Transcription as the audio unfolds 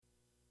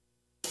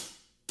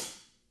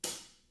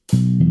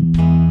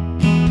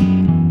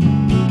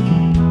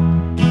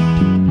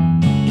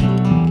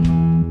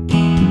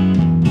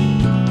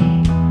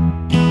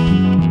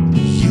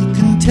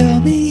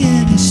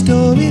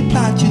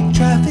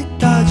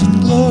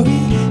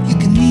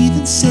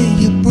can say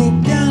you broke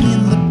down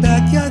in the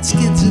backyard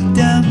skids of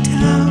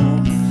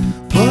downtown,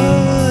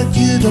 but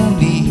you don't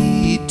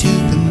need to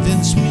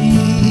convince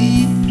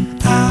me.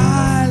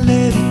 I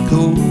let it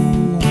go.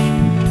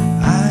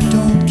 I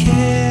don't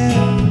care.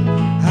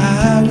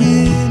 I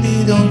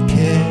really don't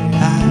care.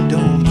 I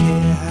don't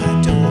care.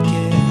 I don't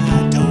care.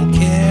 I don't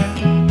care.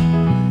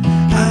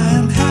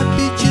 I'm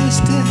happy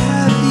just to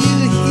have you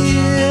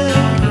here.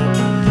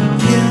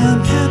 Yeah,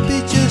 I'm happy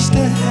just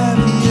to have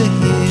you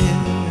here.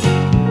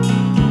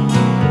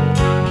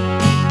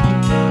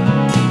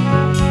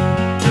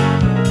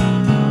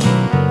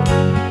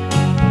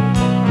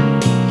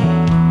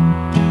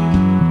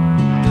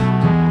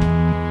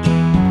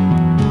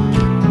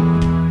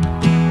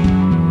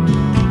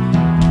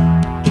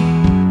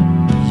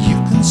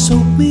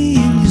 Soak me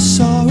in your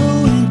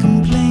sorrow and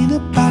complain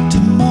about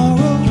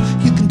tomorrow.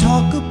 You can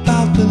talk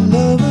about the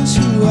lovers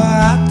who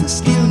are out to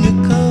steal your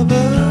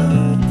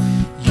cover.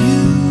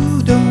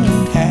 You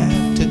don't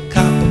have to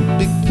cop a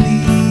big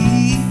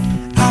plea.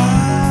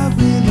 I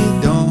really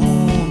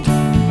don't.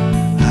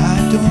 I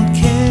don't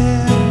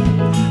care.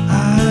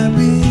 I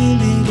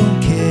really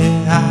don't care.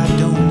 I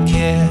don't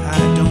care. I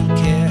don't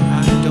care.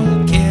 I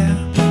don't care.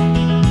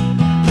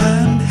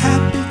 I'm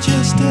happy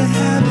just to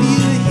have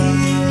you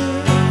here.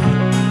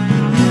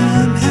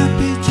 I'm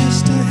happy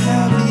just to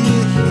have you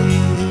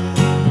here.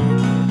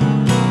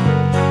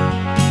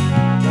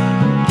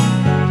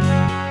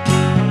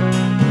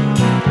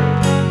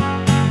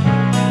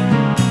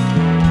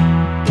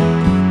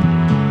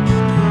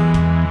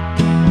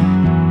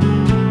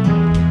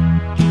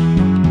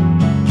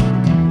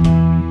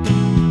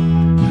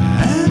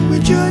 I'm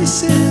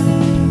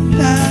rejoicing,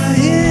 I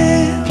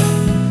am,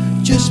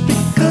 just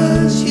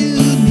because you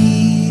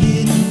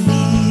needed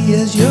me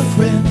as your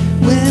friend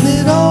when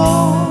it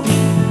all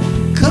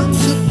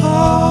comes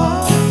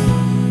apart.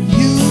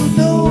 You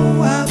know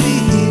I'll be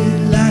here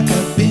like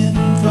I've been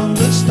from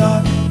the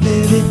start.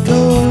 Let it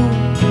go.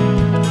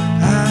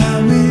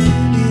 I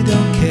really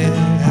don't care.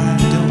 I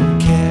don't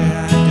care.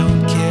 I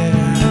don't care.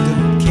 I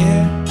don't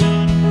care.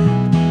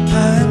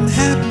 I'm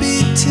happy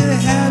to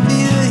have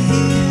you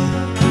here.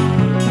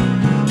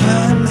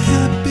 I'm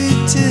happy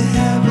to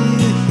have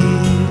you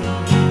here.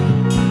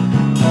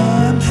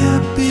 I'm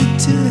happy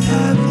to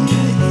have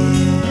you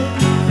here.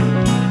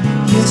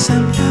 Yes,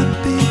 I'm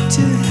happy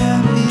to have